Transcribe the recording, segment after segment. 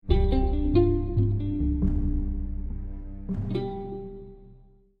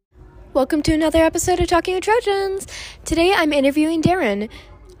welcome to another episode of Talking with Trojans. Today I'm interviewing Darren.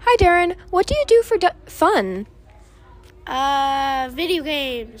 Hi Darren, what do you do for fun? Video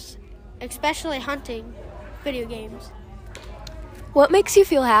games, especially hunting video games. What makes you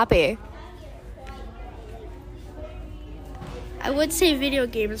feel happy? I would say video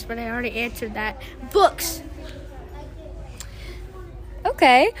games, but I already answered that. Books.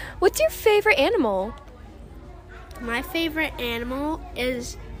 Okay, what's your favorite animal? My favorite animal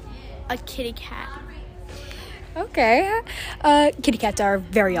is a kitty cat. Okay, kitty cats are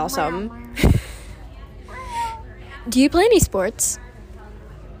very awesome. Do you play any sports?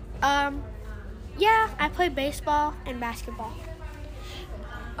 Yeah, I play baseball and basketball.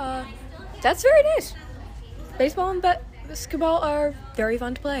 That's very nice. Baseball and basketball are very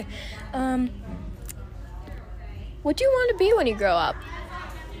fun to play. What do you want to be when you grow up?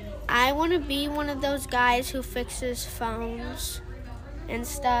 I want to be one of those guys who fixes phones and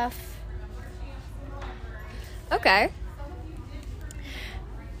stuff. Okay.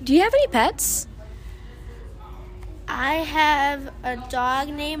 Do you have any pets? I have a dog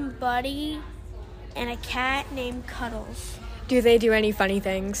named Buddy and a cat named Cuddles. Do they do any funny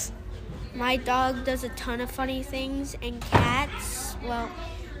things? My dog does a ton of funny things, and cats, well,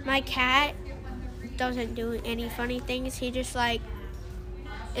 my cat doesn't do any funny things. He just,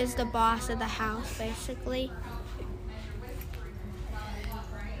 is the boss of the house, basically.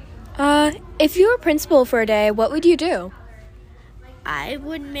 If you were principal for a day, what would you do? I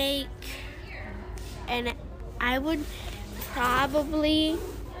would probably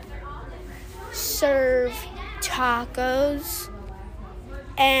serve tacos,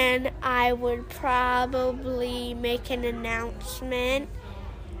 and I would probably make an announcement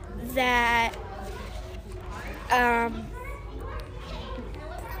that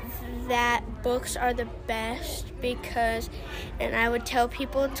that books are the best and I would tell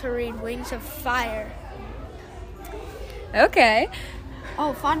people to read Wings of Fire. Okay.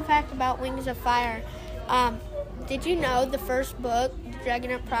 Oh, fun fact about Wings of Fire. Did you know the first book, Dragon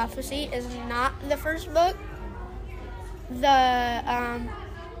of Prophecy, is not the first book? The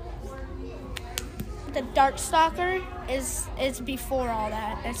Darkstalker is before all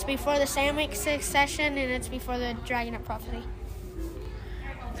that. It's before the Sandwich Succession, and it's before the Dragon of Prophecy.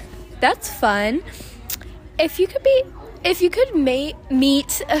 That's fun. If you could meet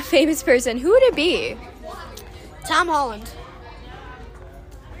a famous person, who would it be? Tom Holland.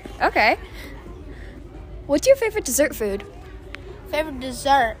 Okay. What's your favorite dessert food? Favorite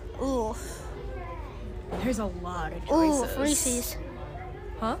dessert? Ooh. There's a lot of choices. Ooh, Reese's.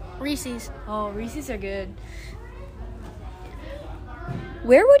 Huh? Reese's. Oh, Reese's are good.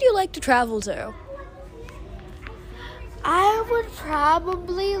 Where would you like to travel to? I would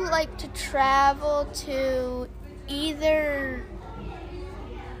probably like to travel to either...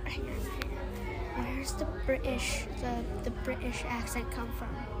 Where's the British accent come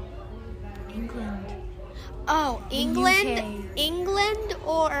from? England. Oh, England? UK. England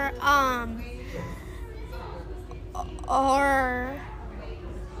or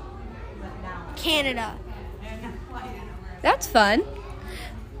Canada. That's fun.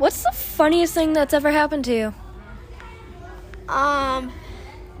 What's the funniest thing that's ever happened to you?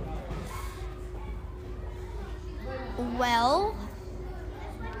 Well,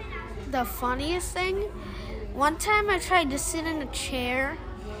 the funniest thing, one time I tried to sit in a chair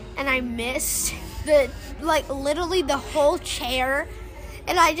and I missed literally the whole chair,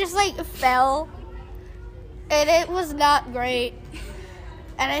 and I just fell, and it was not great,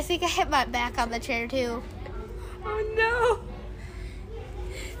 and I think I hit my back on the chair too. Oh no.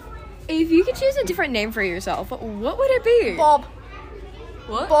 If you could choose a different name for yourself, what would it be? Bob.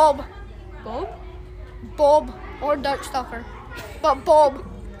 What? Bob. Bob? Bob or Darkstalker. But Bob.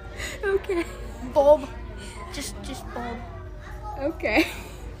 Okay. Bob. Just Bob. Okay.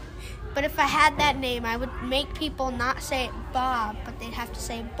 But if I had that name, I would make people not say Bob, but they'd have to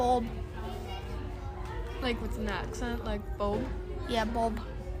say Bob. Like with an accent, like Bob? Yeah, Bob.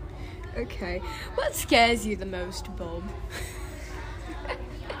 Okay. What scares you the most, Bob?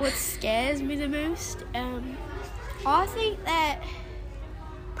 What scares me the most? I think that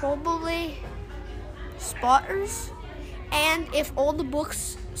probably spotters. And if all the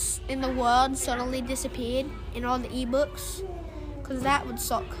books in the world suddenly disappeared and all the ebooks, because that would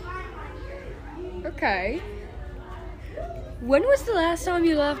suck. Okay. When was the last time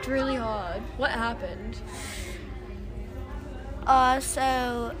you laughed really hard? What happened?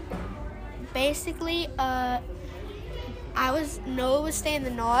 So basically, Noah was staying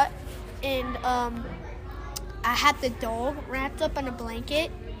the night, and I had the dog wrapped up in a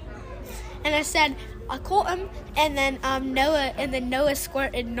blanket, and I said, I caught him, and then Noah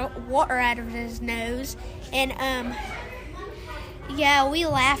squirted water out of his nose, and yeah, we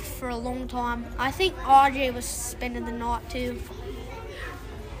laughed for a long time. I think RJ was spinning the knot too.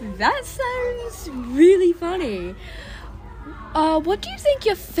 That sounds really funny. What do you think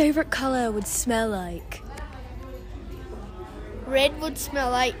your favorite color would smell like? Red would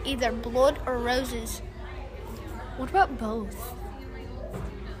smell like either blood or roses. What about both?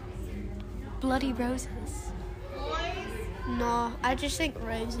 Bloody roses. No, I just think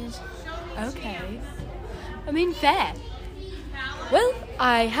roses. Okay. I mean, fair. Well,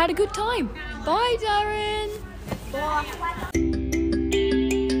 I had a good time. Bye, Darren. Bye.